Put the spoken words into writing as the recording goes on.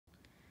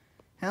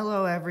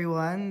Hello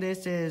everyone,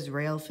 this is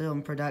Rail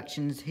Film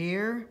Productions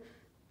here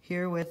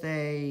with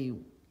a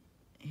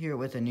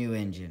new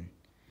engine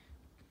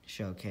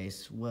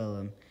showcase.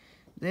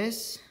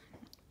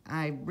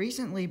 I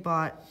recently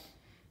bought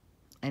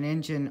an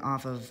engine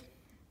off of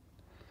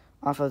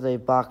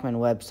the Bachmann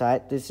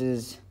website. This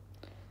is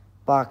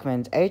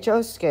Bachmann's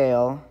HO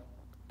scale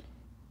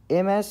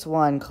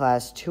MS1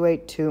 class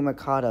 282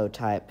 Mikado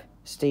type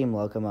steam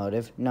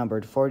locomotive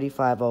numbered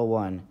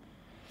 4501.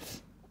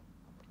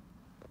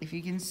 If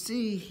you can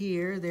see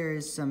here, there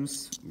is some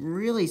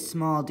really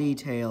small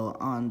detail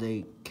on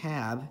the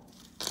cab,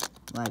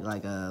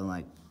 like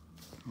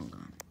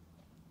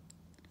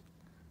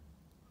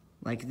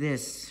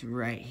this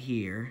right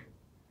here.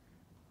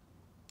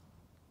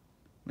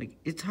 Like,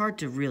 it's hard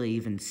to really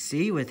even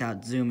see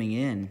without zooming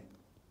in.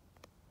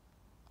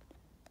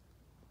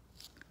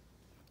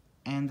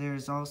 And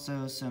there's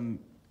also some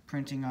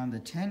printing on the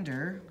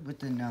tender with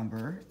the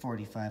number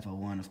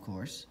 4501, of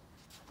course.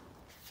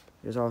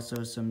 There's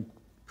also some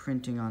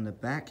printing on the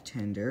back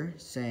tender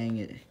saying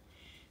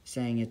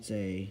it's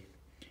a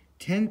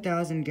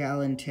 10,000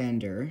 gallon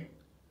tender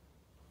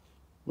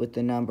with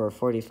the number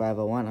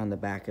 4501 on the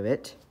back of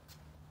it.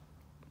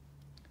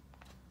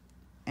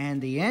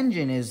 And the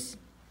engine is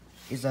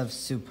of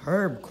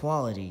superb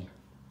quality.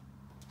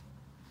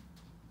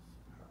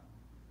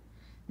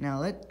 Now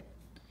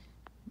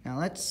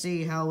let's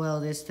see how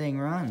well this thing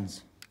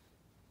runs,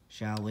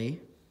 shall we?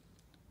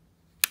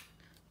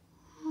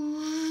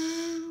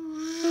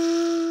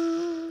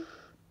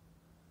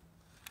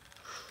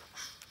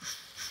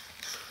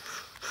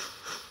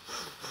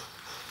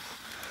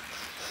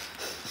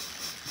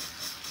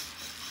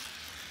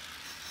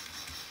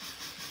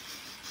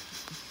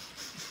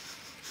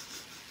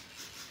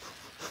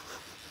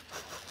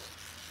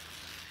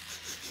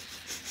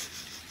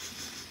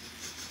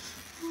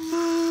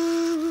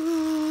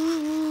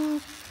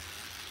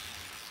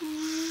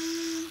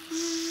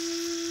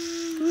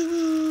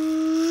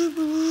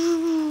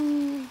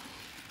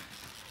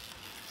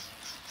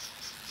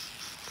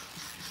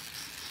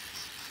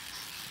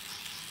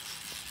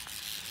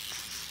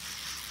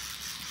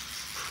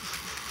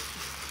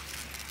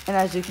 And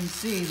as you can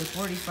see, the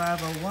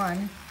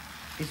 4501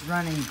 is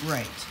running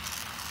great.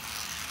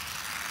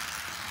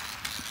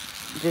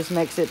 This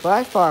makes it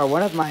by far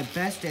one of my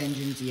best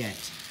engines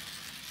yet.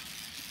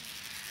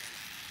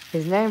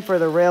 His name for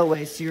the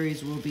railway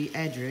series will be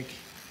Edric,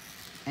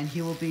 and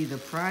he will be the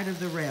pride of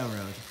the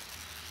railroad.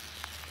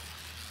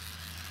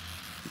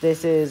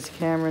 This is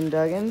Cameron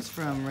Duggins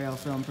from Rail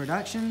Film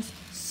Productions,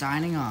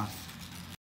 signing off.